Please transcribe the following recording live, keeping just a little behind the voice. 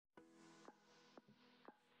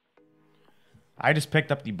I just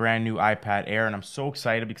picked up the brand new iPad Air and I'm so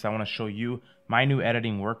excited because I want to show you my new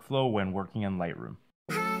editing workflow when working in Lightroom.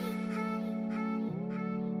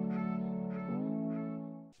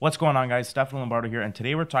 What's going on, guys? Stefan Lombardo here, and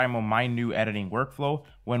today we're talking about my new editing workflow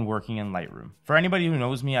when working in Lightroom. For anybody who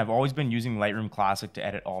knows me, I've always been using Lightroom Classic to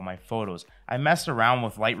edit all my photos. I messed around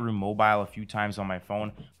with Lightroom Mobile a few times on my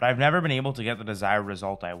phone, but I've never been able to get the desired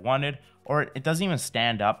result I wanted, or it doesn't even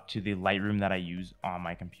stand up to the Lightroom that I use on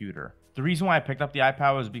my computer. The reason why I picked up the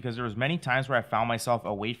iPad was because there was many times where I found myself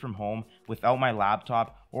away from home without my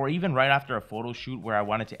laptop, or even right after a photo shoot where I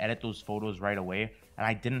wanted to edit those photos right away and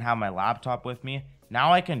I didn't have my laptop with me.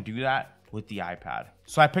 Now I can do that with the iPad.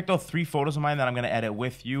 So I picked out 3 photos of mine that I'm going to edit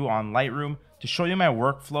with you on Lightroom to show you my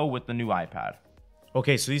workflow with the new iPad.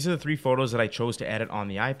 Okay, so these are the 3 photos that I chose to edit on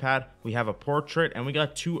the iPad. We have a portrait and we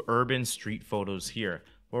got 2 urban street photos here.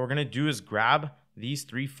 What we're going to do is grab these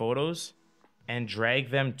 3 photos and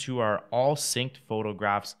drag them to our all synced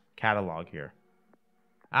photographs catalog here.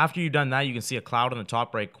 After you've done that, you can see a cloud in the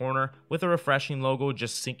top right corner with a refreshing logo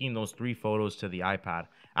just syncing those 3 photos to the iPad.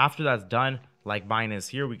 After that's done, like mine is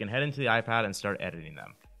here, we can head into the iPad and start editing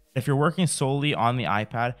them. If you're working solely on the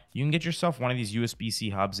iPad, you can get yourself one of these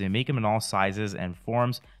USB-C hubs and make them in all sizes and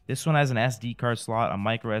forms. This one has an SD card slot, a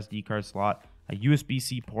micro SD card slot, a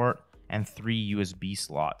USB-C port, and 3 USB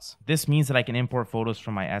slots. This means that I can import photos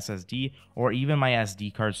from my SSD or even my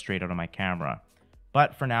SD card straight out of my camera.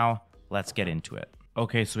 But for now, let's get into it.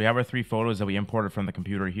 Okay, so we have our 3 photos that we imported from the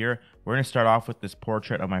computer here. We're going to start off with this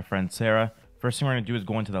portrait of my friend Sarah. First thing we're going to do is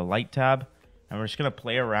go into the light tab, and we're just going to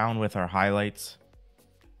play around with our highlights.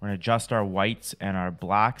 We're going to adjust our whites and our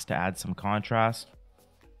blacks to add some contrast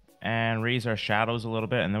and raise our shadows a little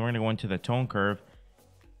bit. And then we're going to go into the tone curve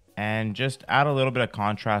and just add a little bit of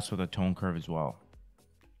contrast with the tone curve as well.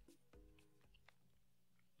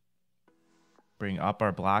 Bring up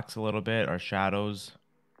our blacks a little bit, our shadows.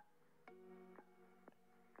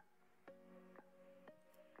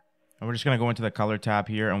 And we're just going to go into the color tab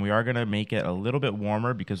here, and we are going to make it a little bit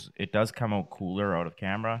warmer because it does come out cooler out of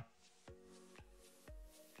camera.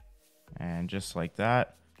 And just like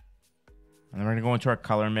that. And then we're going to go into our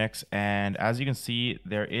color mix, and as you can see,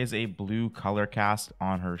 there is a blue color cast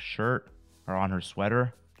on her shirt or on her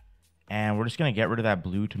sweater. And we're just going to get rid of that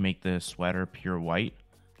blue to make the sweater pure white.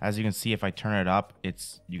 As you can see, if I turn it up,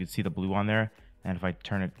 you can see the blue on there. And if I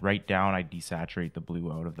turn it right down, I desaturate the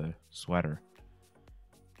blue out of the sweater.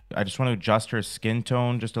 I just want to adjust her skin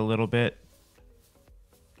tone just a little bit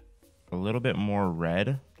more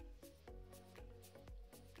red,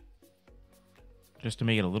 just to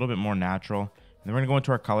make it a little bit more natural. And then we're going to go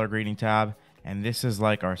into our color grading tab, and this is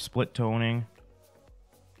like our split toning.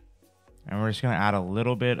 And we're just going to add a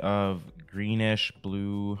little bit of greenish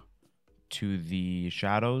blue to the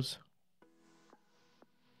shadows.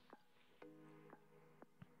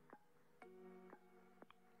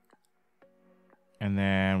 And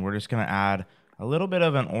then we're just going to add a little bit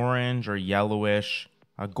of an orange or yellowish,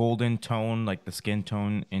 a golden tone, like the skin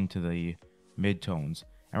tone, into the mid-tones.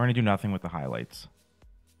 And we're going to do nothing with the highlights.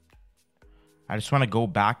 I just want to go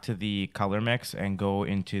back to the color mix and go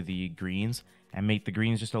into the greens and make the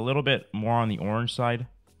greens just a little bit more on the orange side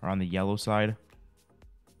or on the yellow side.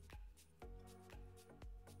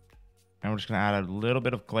 And we're just going to add a little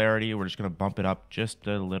bit of clarity. We're just going to bump it up just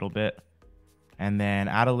a little bit. And then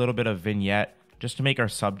add a little bit of vignette just to make our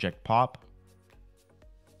subject pop.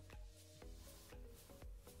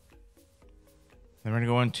 Then we're going to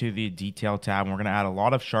go into the detail tab, and we're going to add a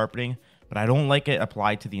lot of sharpening, but I don't like it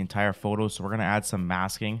applied to the entire photo, so we're going to add some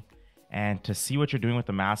masking. And to see what you're doing with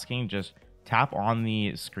the masking, just tap on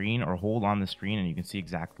the screen or hold on the screen and you can see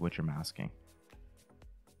exactly what you're masking.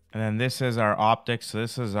 And then this is our optics. So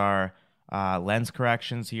this is our lens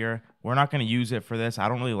corrections here. We're not going to use it for this. I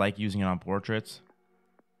don't really like using it on portraits.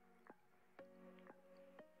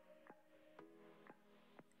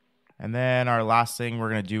 And then our last thing we're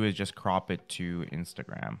going to do is just crop it to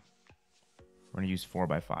Instagram. We're going to use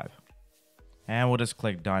 4x5. And we'll just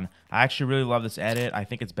click done. I actually really love this edit. I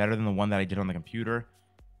think it's better than the one that I did on the computer.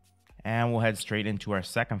 And we'll head straight into our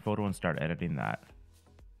second photo and start editing that.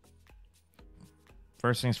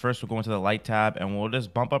 First things first, we'll go into the light tab and we'll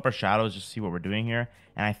just bump up our shadows just to see what we're doing here.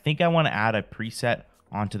 And I think I want to add a preset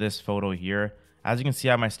onto this photo here. As you can see,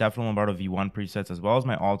 I have my Stefan Lombardo V1 presets as well as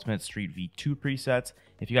my Ultimate Street V2 presets.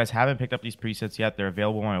 If you guys haven't picked up these presets yet, they're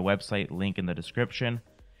available on my website, link in the description.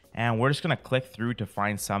 And we're just going to click through to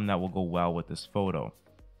find some that will go well with this photo.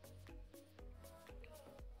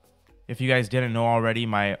 If you guys didn't know already,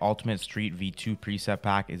 my Ultimate Street V2 preset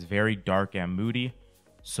pack is very dark and moody.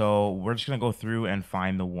 So we're just going to go through and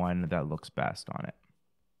find the one that looks best on it.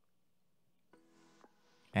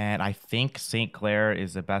 And I think St. Clair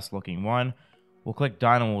is the best looking one. We'll click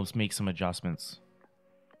done and we'll just make some adjustments.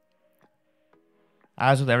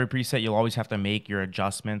 As with every preset, you'll always have to make your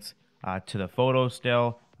adjustments to the photo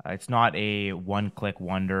still. It's not a one-click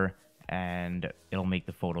wonder and it'll make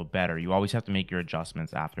the photo better. You always have to make your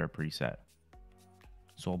adjustments after a preset.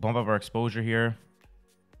 So we'll bump up our exposure here.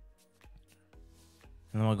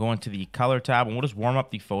 And then we'll go into the color tab and we'll just warm up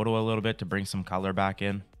the photo a little bit to bring some color back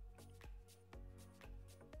in.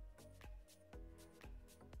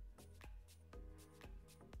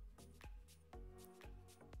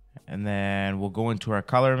 And then we'll go into our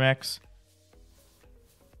color mix.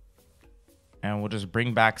 And we'll just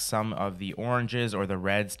bring back some of the oranges or the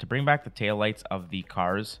reds to bring back the taillights of the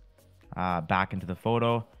cars back into the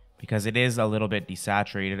photo, because it is a little bit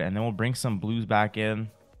desaturated. And then we'll bring some blues back in.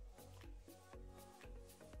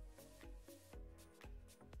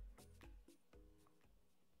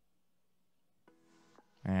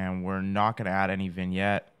 And we're not going to add any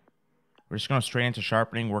vignette. We're just going to straight into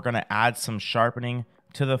sharpening. We're going to add some sharpening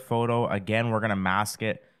to the photo. Again, we're going to mask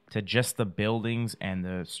it to just the buildings and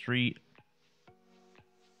the street.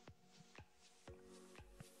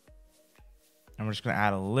 And we're just going to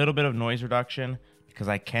add a little bit of noise reduction because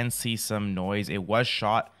I can see some noise. It was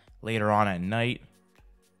shot later on at night.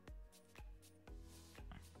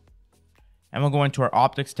 And we'll go into our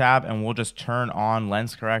optics tab and we'll just turn on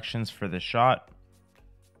lens corrections for this shot.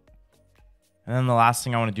 And then the last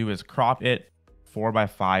thing I want to do is crop it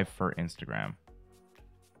 4:5 for Instagram.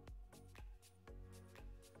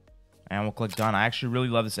 And we'll click done. I actually really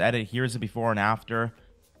love this edit. Here's the before and after.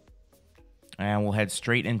 And we'll head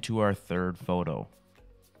straight into our third photo.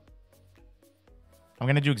 I'm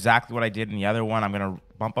going to do exactly what I did in the other one. I'm going to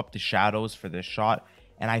bump up the shadows for this shot.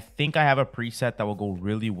 And I think I have a preset that will go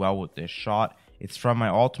really well with this shot. It's from my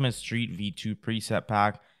Ultimate Street V2 preset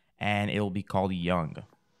pack. And it will be called Young.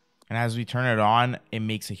 And as we turn it on, it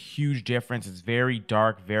makes a huge difference. It's very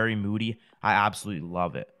dark, very moody. I absolutely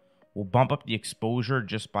love it. We'll bump up the exposure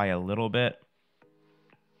just by a little bit.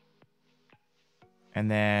 And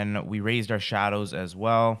then we raised our shadows as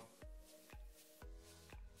well.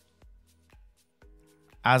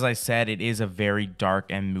 As I said, it is a very dark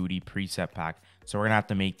and moody preset pack. So we're going to have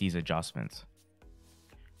to make these adjustments.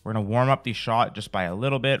 We're going to warm up the shot just by a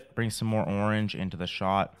little bit. Bring some more orange into the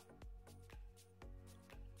shot.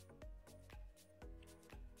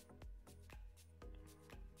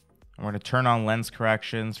 We're going to turn on lens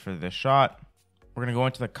corrections for this shot. We're going to go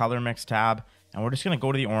into the color mix tab and we're just going to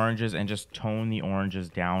go to the oranges and just tone the oranges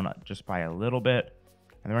down just by a little bit.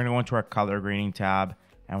 And then we're going to go into our color grading tab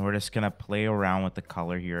and we're just going to play around with the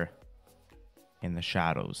color here in the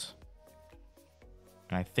shadows.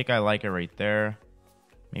 And I think I like it right there.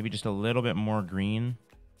 Maybe just a little bit more green.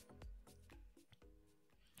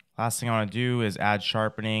 Last thing I want to do is add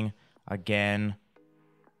sharpening again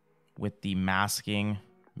with the masking.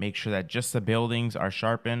 Make sure that just the buildings are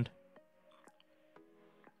sharpened.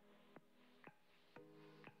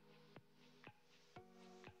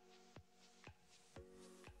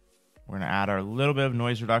 We're going to add our little bit of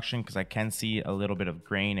noise reduction because I can see a little bit of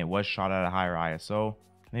grain. It was shot at a higher ISO.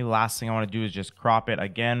 And the last thing I want to do is just crop it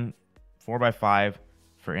again 4:5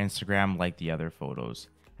 for Instagram like the other photos.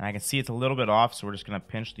 And I can see it's a little bit off, so we're just going to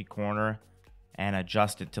pinch the corner and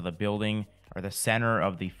adjust it to the building, or the center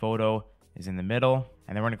of the photo is in the middle.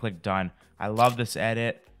 And then we're going to click done. I love this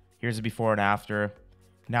edit. Here's the before and after.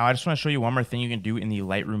 Now I just want to show you one more thing you can do in the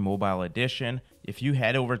Lightroom mobile edition. If you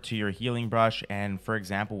head over to your healing brush and, for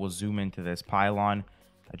example, we'll zoom into this pylon,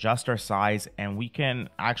 adjust our size, and we can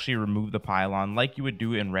actually remove the pylon like you would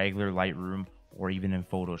do in regular Lightroom or even in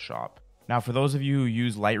Photoshop. Now, for those of you who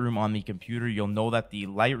use Lightroom on the computer, you'll know that the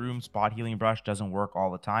Lightroom spot healing brush doesn't work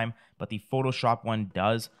all the time, but the Photoshop one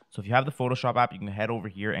does. So if you have the Photoshop app, you can head over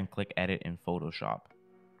here and click edit in Photoshop.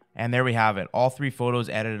 And there we have it. All 3 photos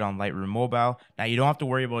edited on Lightroom Mobile. Now, you don't have to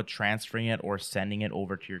worry about transferring it or sending it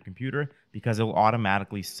over to your computer because it will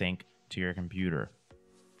automatically sync to your computer.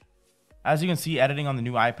 As you can see, editing on the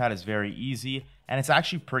new iPad is very easy and it's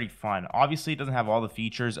actually pretty fun. Obviously, it doesn't have all the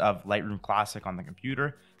features of Lightroom Classic on the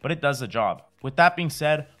computer, but it does the job. With that being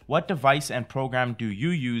said, what device and program do you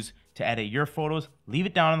use to edit your photos? Leave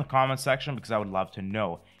it down in the comment section because I would love to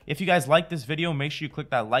know. If you guys like this video, make sure you click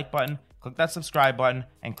that like button, click that subscribe button,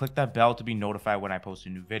 and click that bell to be notified when I post a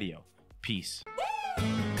new video. Peace.